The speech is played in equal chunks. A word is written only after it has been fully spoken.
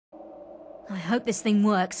I hope this thing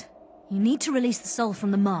works. You need to release the soul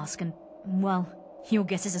from the mask and, well, your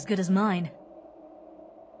guess is as good as mine.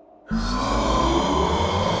 I've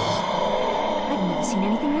never seen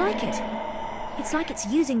anything like it. It's like it's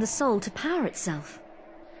using the soul to power itself.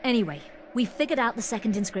 Anyway, we figured out the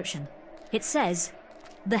second inscription. It says,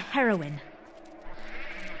 "The Heroine."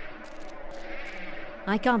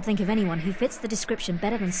 I can't think of anyone who fits the description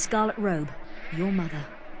better than Scarlet Robe, your mother.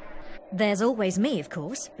 There's always me, of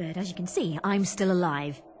course, but as you can see, I'm still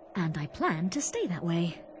alive. And I plan to stay that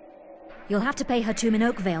way. You'll have to pay her tomb in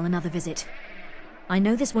Oakvale another visit. I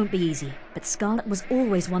know this won't be easy, but Scarlet was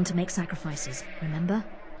always one to make sacrifices, remember?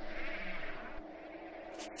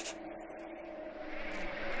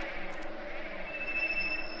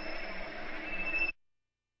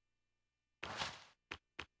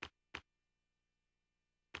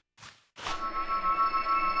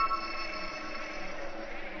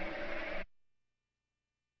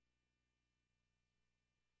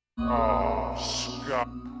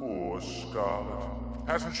 Poor Scarlet.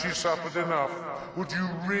 Hasn't she suffered enough? Would you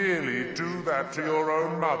really do that to your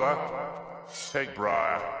own mother? Take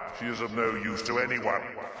Briar. She is of no use to anyone.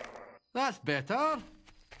 That's better.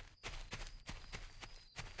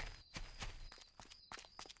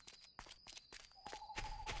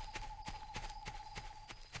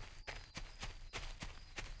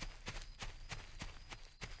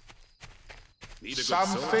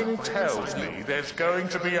 Something tells me there's going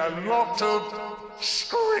to be a lot of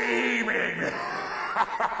screaming.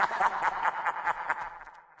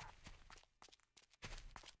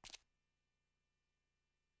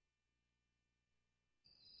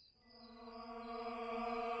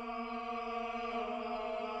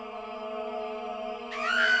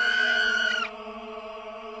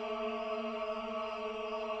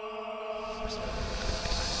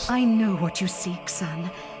 I know what you seek, son.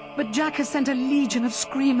 But Jack has sent a legion of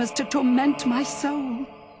screamers to torment my soul.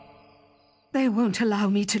 They won't allow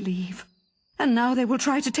me to leave. And now they will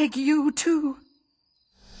try to take you, too.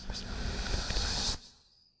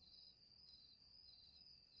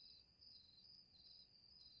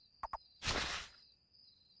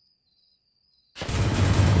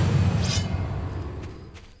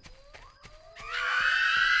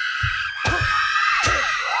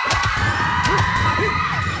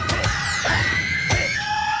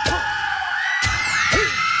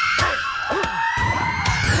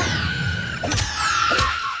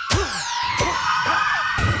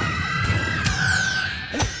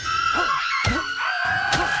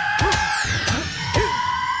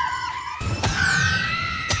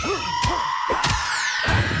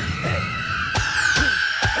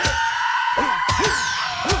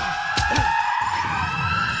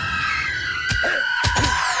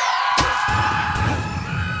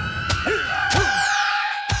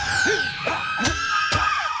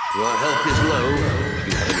 Your health is low.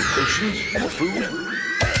 Do you have any potions or food?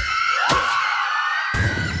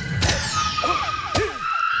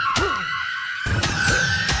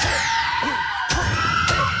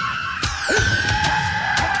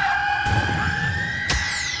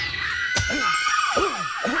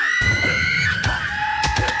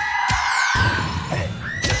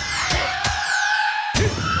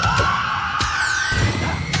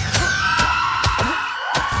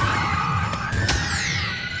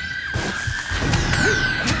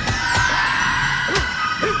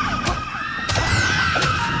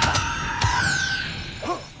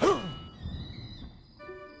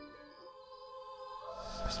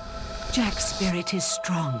 Jack's spirit is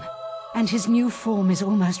strong, and his new form is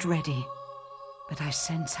almost ready. But I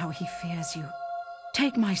sense how he fears you.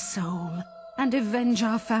 Take my soul, and avenge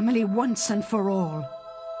our family once and for all.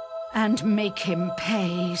 And make him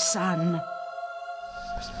pay, son.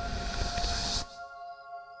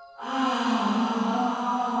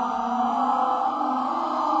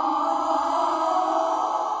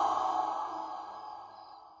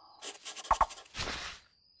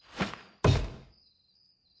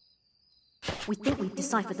 We think we've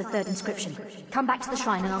deciphered the third inscription. Come back to the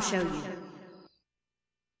shrine and I'll show you.